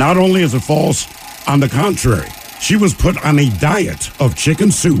 Not only is it false, on the contrary, she was put on a diet of chicken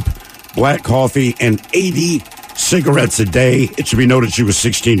soup, black coffee, and 80 cigarettes a day. It should be noted she was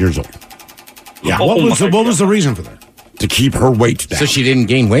 16 years old. Yeah. What was the reason for that? To keep her weight down. So she didn't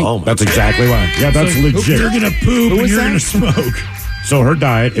gain weight? Oh, that's exactly why. Yeah, that's legit. You're going to poop and you're going to smoke. So her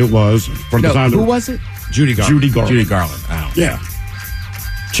diet, it was from the time. Who was it? Judy Garland. Judy Garland. Oh. Yeah.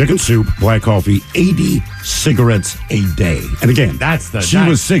 Chicken soup, black coffee, 80 cigarettes a day. And again, she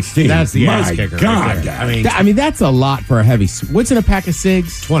was 16. That's the ass My kicker. God, right there. I mean, that's a lot for a heavy. What's in a pack of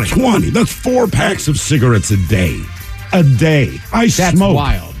cigs? 20. That's 4 packs of cigarettes a day. A day. That's smoke.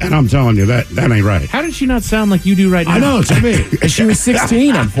 wild. And I'm telling you, that ain't right. How did she not sound like you do right now? I know, it's me. She was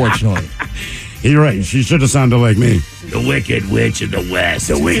 16, unfortunately. You're right. She should have sounded like me. The Wicked Witch of the West.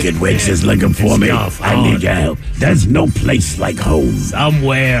 The Wicked Witch is looking for me. I need your help. There's no place like home.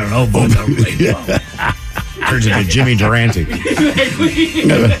 Somewhere over the rainbow. Turns into Jimmy Durante.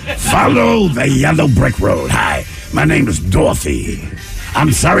 Follow the yellow brick road. Hi, my name is Dorothy.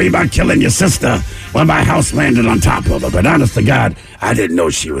 I'm sorry about killing your sister when my house landed on top of her, but honest to God, I didn't know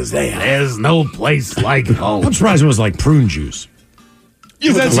she was there. There's no place like home. I'm surprised it was like prune juice.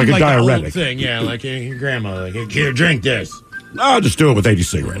 You look like a diuretic. Old thing, yeah, like your grandma. Like, here, drink this. I'll just do it with 80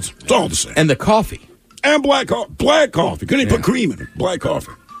 cigarettes. It's all the same. And the coffee. And black coffee. Couldn't even put cream in it. Black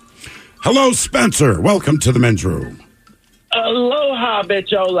coffee. Hello, Spencer. Welcome to the Men's Room. Aloha,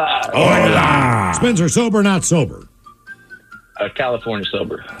 bichola. Hola. Spencer, sober or not sober? California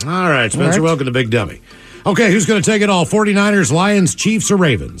sober. All right, Spencer, welcome to Big Dummy. Okay, who's going to take it all? 49ers, Lions, Chiefs, or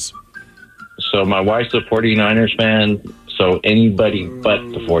Ravens? So my wife's a 49ers fan, so anybody but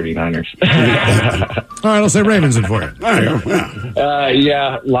the 49ers. All right, I'll say Ravens in for you. There you go.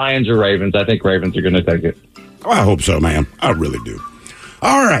 Yeah, Lions or Ravens. I think Ravens are going to take it. Oh, I hope so, man. I really do.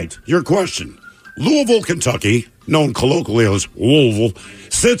 All right, your question. Louisville, Kentucky, known colloquially as Louisville,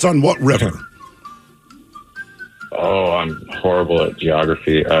 sits on what river? Oh, I'm horrible at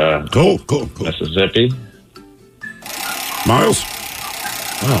geography. Cool. Mississippi. Miles?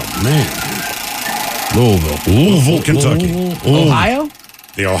 Oh, man. Louisville, Kentucky. Ohio?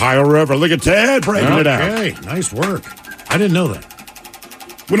 The Ohio River. Look at Ted breaking it out. Okay, nice work. I didn't know that.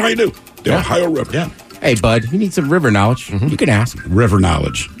 What do you do? The Ohio River. Yeah. Hey, bud, you need some river knowledge. Mm-hmm. You can ask. River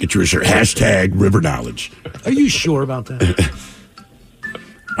knowledge. Get your shirt. Hashtag river knowledge. Are you sure about that?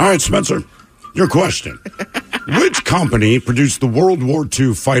 All right, Spencer, your question. Which company produced the World War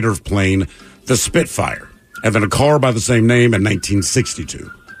II fighter plane, the Spitfire, and then a car by the same name in 1962?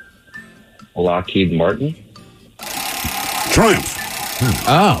 Lockheed Martin. Triumph.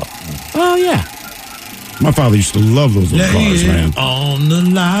 Oh, yeah. My father used to love those little cars, man. On the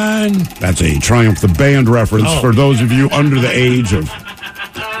line. That's a Triumph the Band reference for those of you under the age of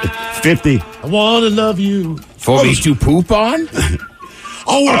 50. I want to love you. For me to poop on?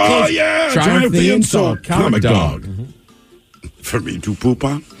 Oh, yeah. Triumph the Insult Comic Dog. Mm-hmm. For me to poop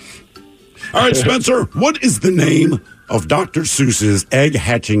on. All right, Spencer, what is the name of Dr. Seuss's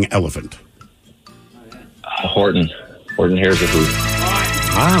egg-hatching elephant? Horton. Horton here's a hoop.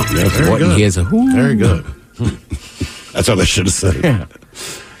 Wow. Yes, Very Horton good. hears a who. Very good. That's how they should have said it. Yeah.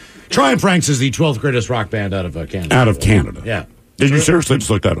 Triumph Franks is the 12th greatest rock band out of Canada. Out of Canada. Yeah. Did you seriously just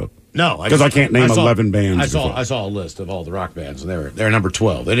look that up? No. Because I can't name 11 bands. I saw a list of all the rock bands, and they're number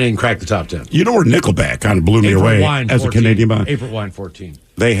 12. They didn't even crack the top 10. You know where Nickelback kind of blew me April away Wine, as 14. a Canadian band? April Wine 14.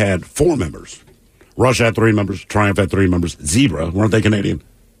 They had 4 members. Rush had 3 members. Triumph had 3 members. Zebra, weren't they Canadian?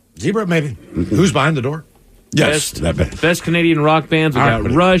 Zebra, maybe. Mm-hmm. Who's behind the door? Yes, that band. Best Canadian rock bands. We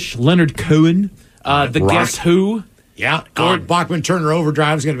got Rush, Leonard Cohen, The Rock. Guess Who. Yeah. Bachman Turner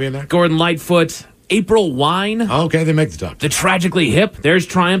Overdrive is going to be in there. Gordon Lightfoot, April Wine. Okay, they make the top. The Tragically Hip. There's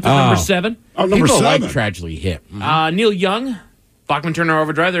Triumph at number 7. Oh, number People 7. like Tragically Hip. Neil Young, Bachman Turner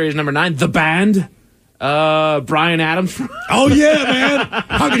Overdrive. There is number 9. The Band. Brian Adams. Oh, yeah, man.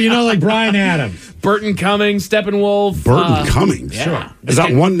 How could you not like Brian Adams? Burton Cummings, Steppenwolf. Burton Cummings. Yeah. Sure. Is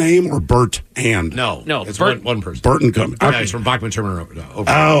that one name or Burt and? No. No, It's Burt- one person. Burton Cummings. Yeah, he's from Bachman Turner Overdrive.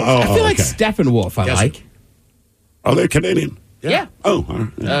 I feel like okay. Steppenwolf I Guess like. Are they Canadian? Yeah. Oh, all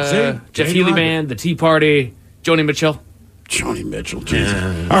right. Jeff Jane Healy Rodgers. Band, The Tea Party, Joni Mitchell. Johnny Mitchell. Jesus.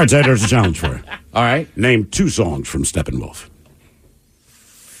 All right, Ted, there's a challenge for you. All right. Name 2 songs from Steppenwolf.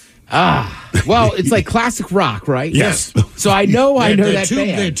 Well, it's like classic rock, right? Yes. So I know They had that two,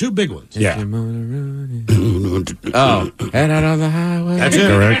 band. They had 2 big ones. Yeah. Oh, head out on the highway. That's it.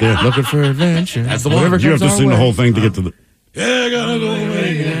 Correct, yeah. Looking for adventure. That's the Whatever one. You have comes to our sing the way. whole thing to get to the... Yeah, I gotta go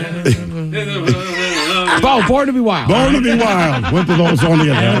away. Oh, Born to be Wild. Born to be Wild. Went to the whole song Hey,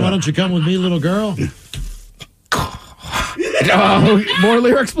 together. why don't you come with me, little girl? More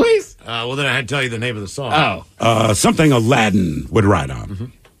lyrics, please. Well, then I had to tell you the name of the song. Oh. Something Aladdin would ride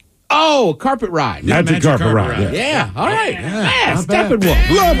on. Oh, Carpet Ride. Magic Carpet Ride. Yeah. Yeah. All right. Yeah. not bad. Steppenwolf.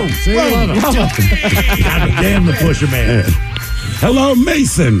 Love him. See, love him. God damn the pusher man. Hello,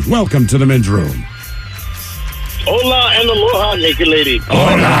 Mason. Welcome to the men's room. Hola and aloha, naked lady.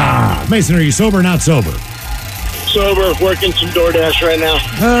 Hola. Mason, are you sober or not sober? Sober, working some DoorDash right now.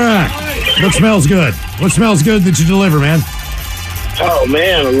 All right. What smells good? What smells good that you deliver, man? Oh,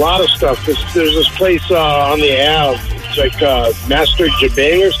 man, a lot of stuff. There's this place on the Ave. It's like Master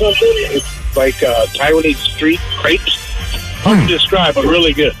Jabang or something. It's like Taiwanese street crepes. Hard to describe, but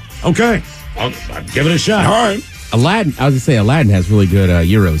really good. Okay. I'll give it a shot. All right. Aladdin. I was going to say, Aladdin has really good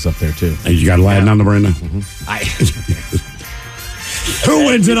Euros up there, too. Hey, you got Aladdin on the brain now? Who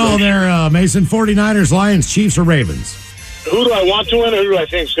wins it all there, Mason? 49ers, Lions, Chiefs, or Ravens? Who do I want to win, or who do I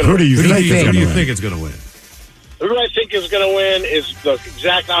think is going to win? Who do you think is Who going do to you win? think is going to win? Who do I think is going to win is the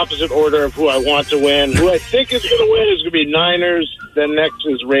exact opposite order of who I want to win. Who I think is going to win is going to be Niners, then next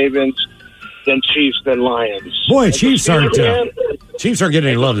is Ravens, then Chiefs, then Lions. Boy, As a Chiefs aren't Steelers Chiefs aren't getting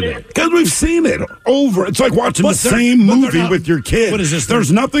any love today. Because we've seen it over. It's like watching But the they're- same but they're movie not- with your kid. what is this?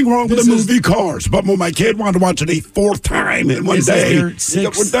 There's nothing wrong with This the is- movie Cars, but when my kid wanted to watch it a 4th time in one This day, is their we're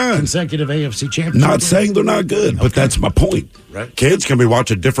 6th done. consecutive AFC championship. Not saying they're not good, but that's my point. Right. Kids can be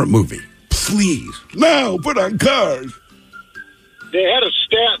watch a different movie. Please. No, put on Cars. They had a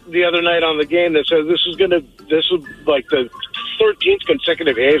stat the other night on the game that says this is like the 13th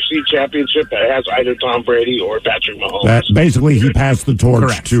consecutive AFC championship that has either Tom Brady or Patrick Mahomes. That basically he passed the torch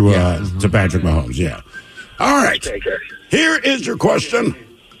Correct. to Patrick Mahomes. Yeah. All right. Taker. Here is your question.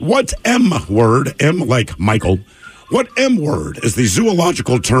 What M word, M like Michael, what M word is the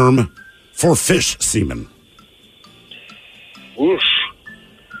zoological term for fish semen? Oof.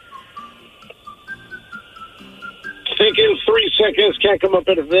 Thinking 3 seconds, can't come up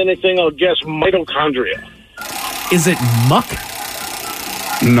with anything. I'll guess mitochondria. Is it muck?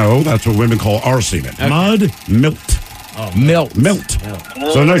 No, that's what women call our semen. Mud? Milt. Oh, Milt. Milt.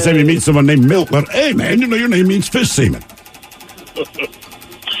 So next time you meet someone named Milt, like, hey, man, you know your name means fish semen.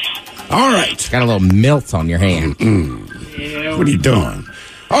 All right. Got a little milt on your hand. What are you doing?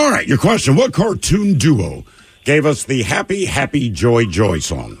 All right, your question. What cartoon duo gave us the Happy, Happy, Joy, Joy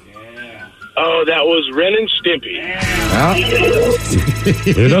song? Oh, that was Ren and Stimpy.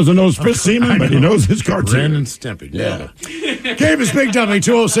 He doesn't know his fish semen, but he knows his cartoon. Ren and Stimpy. Yeah. Game is Big Dummy,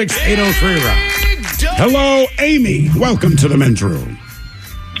 206-803 round. Hello, Amy. Welcome to the men's room.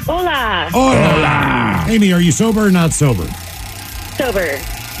 Hola. Hola. Amy, are you sober or not sober? Sober.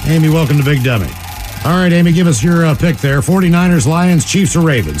 Amy, welcome to Big Dummy. All right, Amy, give us your pick there. 49ers, Lions, Chiefs, or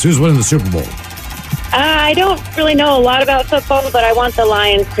Ravens? Who's winning the Super Bowl? I don't really know a lot about football, but I want the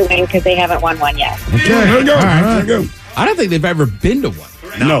Lions to win because they haven't won one yet. Okay, there you go. All right. There you go. I don't think they've ever been to one.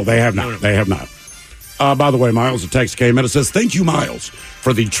 No, they have not. They have not. By the way, Miles, a text came in. It says, thank you, Miles,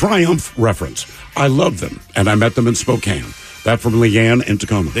 for the Triumph reference. I love them, and I met them in Spokane. That from Leanne in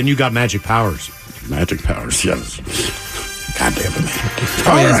Tacoma. Then you got magic powers. Magic powers, yes. God damn it, man.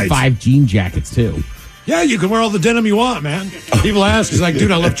 Probably All has right. 5 jean jackets, too. Yeah, you can wear all the denim you want, man. People ask, he's like,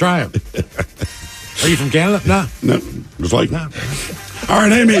 dude, I love Triumph. Are you from Canada? Nah. No, it's like, nah. All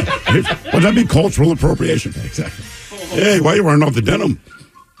right, Amy, would that be cultural appropriation? Exactly. Hey, why are you wearing all the denim?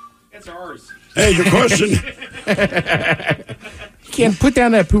 That's ours. Hey, your question. You can't put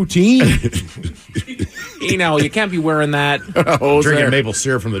down that poutine. You can't be wearing that. Drinking maple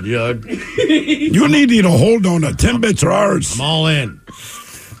syrup from the jug. You need to eat a whole donut. 10 bits are ours. I'm all in.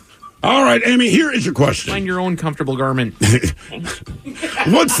 All right, Amy, here is your question. Find your own comfortable garment.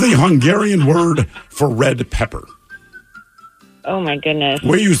 What's the Hungarian word for red pepper? Oh, my goodness.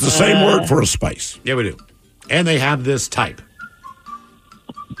 We use the same word for a spice. Yeah, we do. And they have this type.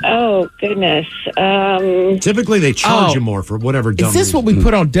 Oh, goodness. Typically, they charge you more for whatever dumb Is this reason. what we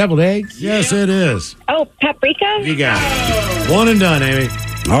put on deviled eggs? Yes, it is. Oh, paprika? You got it. One and done, Amy.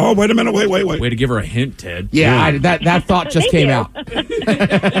 Oh, wait a minute. Wait. Way to give her a hint, Ted. Yeah, that thought just came out.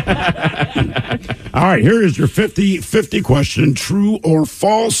 All right, here is your 50-50 question. True or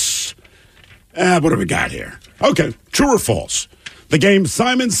false? What do we got here? Okay, true or false? The game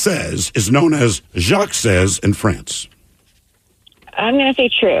Simon Says is known as Jacques Says in France. I'm going to say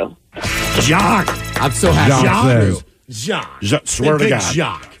true. Jacques. I'm so happy. Jacques. Swear to God.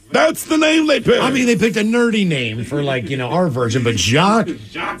 Jacques. That's the name they picked. I mean, they picked a nerdy name for, our version, but Jacques.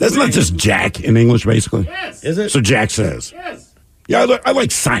 That's not just Jack in English, basically. Yes. Is it? So Jack Says. Yes. Yeah, I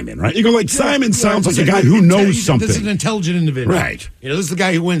like Simon, right? You go like Simon sounds like a guy who knows something. This is an intelligent individual. Right. This is the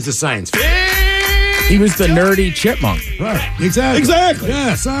guy who wins the science fair. He was the nerdy chipmunk. Right. Exactly. Exactly.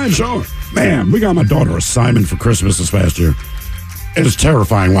 Yeah, Simon. Sure. Man, we got my daughter a Simon for Christmas this past year. It is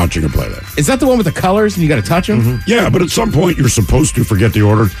terrifying watching her play that. Is that the one with the colors and you got to touch them? Mm-hmm. Yeah, but at some point you're supposed to forget the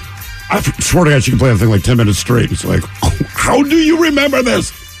order. I swear to God, she can play the thing like 10 minutes straight. It's like, how do you remember this?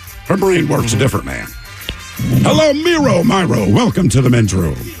 Her brain works different, man. Hello, Myro. Welcome to the men's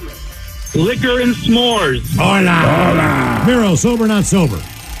room. Liquor and s'mores. Hola. Miro, sober, not sober?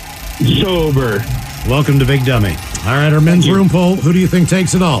 Sober. Welcome to Big Dummy. All right, our men's room poll. Who do you think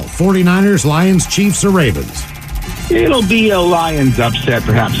takes it all? 49ers, Lions, Chiefs, or Ravens? It'll be a Lions upset,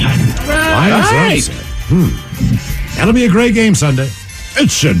 perhaps. Lions upset. That'll be a great game Sunday.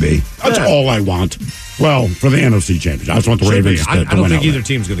 It should be. That's all I want. Well, for the NFC Championship. I just want the Ravens to I don't win think outright. either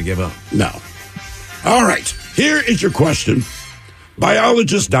team's going to give up. No. All right. Here is your question.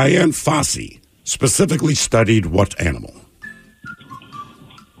 Biologist Diane Fossey specifically studied what animal?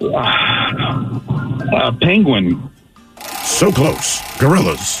 Penguin. So close.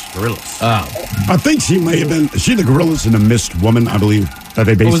 Gorillas. Oh. I think she may have been. Is she the gorillas in the Mist Woman, I believe, that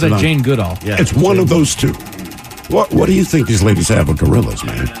they based What was it that, on? Jane Goodall? Yeah, It's one of those two. What do you think these ladies have with gorillas,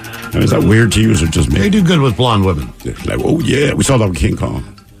 man? I mean, is that weird to you, or is it just me? They do good with blonde women. Like, oh, yeah. We saw that with King Kong.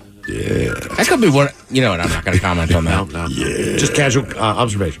 Yeah. That could be one. You know what? I'm not going to comment on that. No. Yeah. Just casual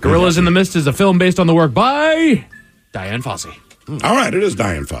observation. Gorillas in the Mist is a film based on the work by Diane Fossey. All right. It is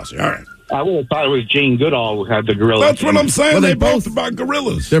Diane Fossey. All right. I would have thought it was Jane Goodall who had the gorilla. That's what I'm saying. Well, they they both both- about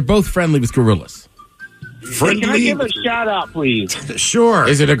gorillas. They're both friendly with gorillas. Friendly. Can I give a shout out, please? Sure.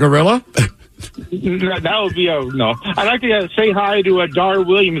 Is it a gorilla? That would be a no. I'd like to say hi to Dar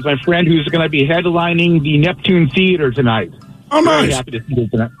Williams, my friend, who's going to be headlining the Neptune Theater tonight. Oh, Very nice. happy to see her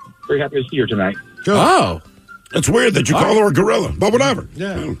tonight. Very happy to see her tonight. Oh. It's weird that you call her a gorilla, but whatever.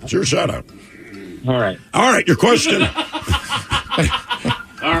 Yeah. It's your shout out. All right. All right. Your question.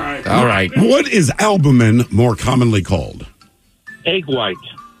 All right. What is albumin more commonly called? Egg white.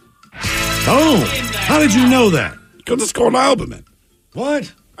 Oh, how did you know that? Because it's called albumin.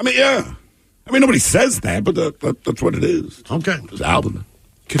 What? I mean, yeah. I mean, nobody says that, but that's what it is. Okay. It's albumin.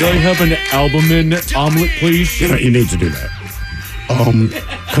 Could I have an albumin omelet, please? You know, you need to do that.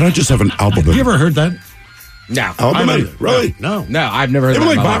 Could I just have an albumin? You ever heard that? No. Albumin? Really? No. No, I've never heard Even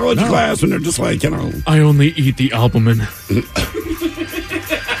that. like in my life. biology No. class, and they're just like, you know. I only eat the albumin.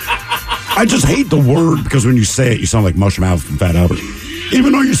 I just hate the word because when you say it, you sound like Mush Mouth from Fat Albert.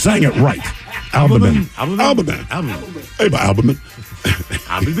 Even though you're saying it right. Albumin. Albumin. Hey, albumin.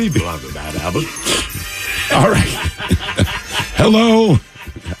 Albumin. All right. Hello.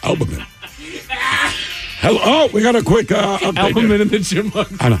 Albumin. Hello. Oh, we got a quick update. Albumin and the chipmunk.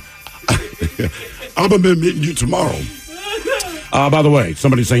 I know. Albumin meeting you tomorrow. By the way,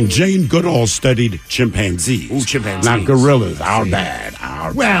 somebody's saying Jane Goodall studied chimpanzees. Ooh, chimpanzees. Not gorillas. Our bad.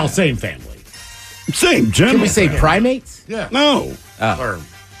 Well, same family. Same general. Can we say family. primates? Yeah. No.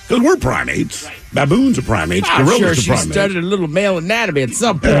 Because we're primates. Baboons are primates. I'm Gorillas sure are she primates. studied a little male anatomy at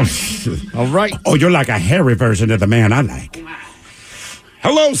some point. All right. Oh, you're like a hairy version of the man I like.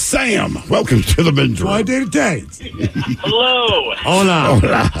 Hello, Sam. Welcome to the men's room. I dated dates. Hello. Hola.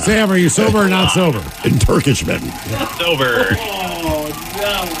 Hola. Sam, are you sober or not sober? In Turkish, man. Sober.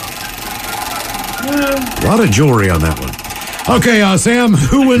 A lot of jewelry on that one. Okay, Sam,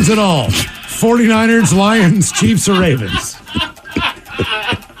 who wins it all? 49ers, Lions, Chiefs, or Ravens?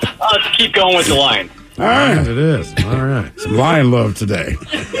 Let's keep going with the Lions. All right, it is. All right. Some lion love today.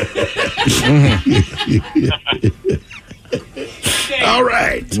 All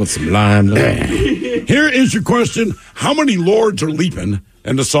right. Want some lion love? Here is your question. How many lords are leaping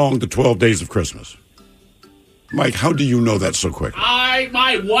in the song The 12 Days of Christmas? Mike, how do you know that so quick?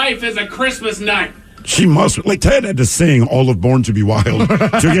 My wife is a Christmas nut. She must. Like, Ted had to sing all of Born to Be Wild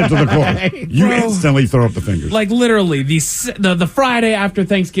to get to the quote. You instantly throw up the fingers. Like, literally, the Friday after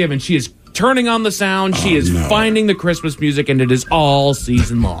Thanksgiving, she is turning on the sound. She is finding the Christmas music, and it is all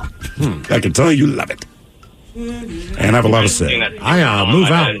season long. I can tell you love it. And have a lot of say. I move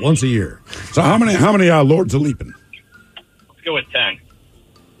out once a year. So how many lords are leaping? Let's go with 10.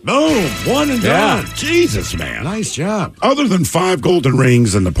 Boom. One and done. Jesus, man. Nice job. Other than 5 golden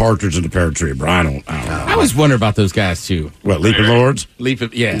rings and the partridge in the pear tree, Brian, I don't know. I always wonder about those guys, too. What, leaping lords? Leaping,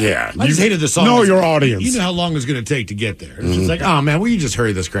 yeah. Yeah. I just hated the song. Know your audience. You know how long it's going to take to get there. It's just like, oh, man, will you just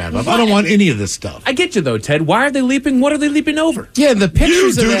hurry this crap up? I don't want any of this stuff. I get you, though, Ted. Why are they leaping? What are they leaping over? Yeah, the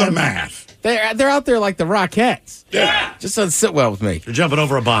pictures You do of them, the math. They're out there like the Rockettes. Yeah. Just doesn't sit well with me. They're jumping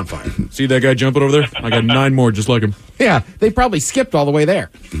over a bonfire. See that guy jumping over there? I got 9 more just like him. Yeah, they probably skipped all the way there.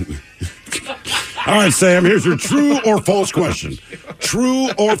 All right, Sam, here's your true or false question.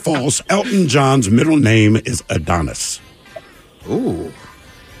 True or false, Elton John's middle name is Adonis. Ooh.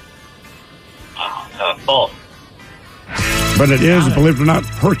 False. But it is, believe it or not,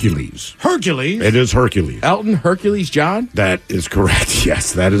 Hercules. Hercules? It is Hercules. Elton Hercules John? That is correct.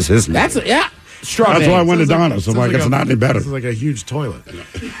 Yes, that is his name. That's strong. That's why I went to Adonis. I'm like, like it's not any better. It's like a huge toilet.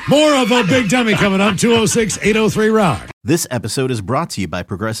 More of a Big Dummy coming up. 206-803-ROCK. This episode is brought to you by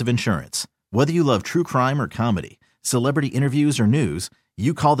Progressive Insurance. Whether you love true crime or comedy, celebrity interviews or news,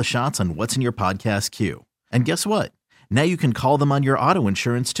 you call the shots on what's in your podcast queue. And guess what? Now you can call them on your auto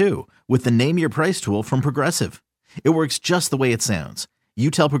insurance too with the Name Your Price tool from Progressive. It works just the way it sounds.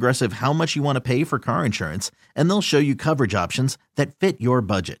 You tell Progressive how much you want to pay for car insurance, and they'll show you coverage options that fit your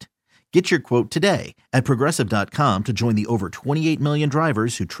budget. Get your quote today at Progressive.com to join the over 28 million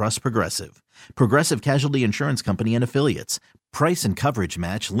drivers who trust Progressive. Progressive Casualty Insurance Company and Affiliates. Price and coverage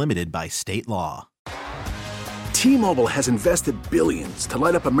match limited by state law. T-Mobile has invested billions to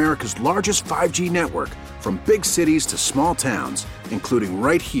light up America's largest 5G network, from big cities to small towns, including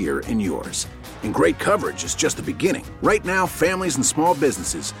right here in yours. And great coverage is just the beginning. Right now, families and small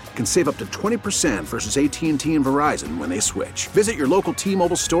businesses can save up to 20% versus AT&T and Verizon when they switch. Visit your local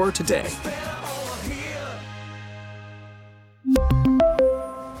T-Mobile store today.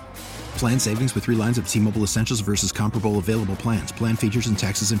 Plan savings with 3 lines of T-Mobile Essentials versus comparable available plans. Plan features and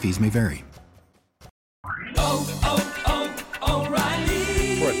taxes and fees may vary.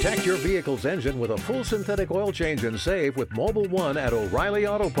 Protect your vehicle's engine with a full synthetic oil change and save with Mobil 1 at O'Reilly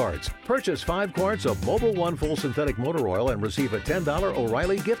Auto Parts. Purchase 5 quarts of Mobil 1 full synthetic motor oil and receive a $10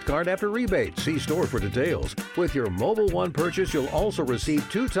 O'Reilly gift card after rebate. See store for details. With your Mobil 1 purchase, you'll also receive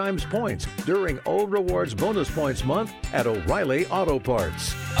 2 times points during O Rewards Bonus Points Month at O'Reilly Auto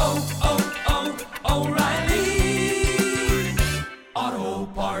Parts. O'Reilly Auto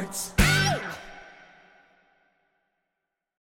Parts.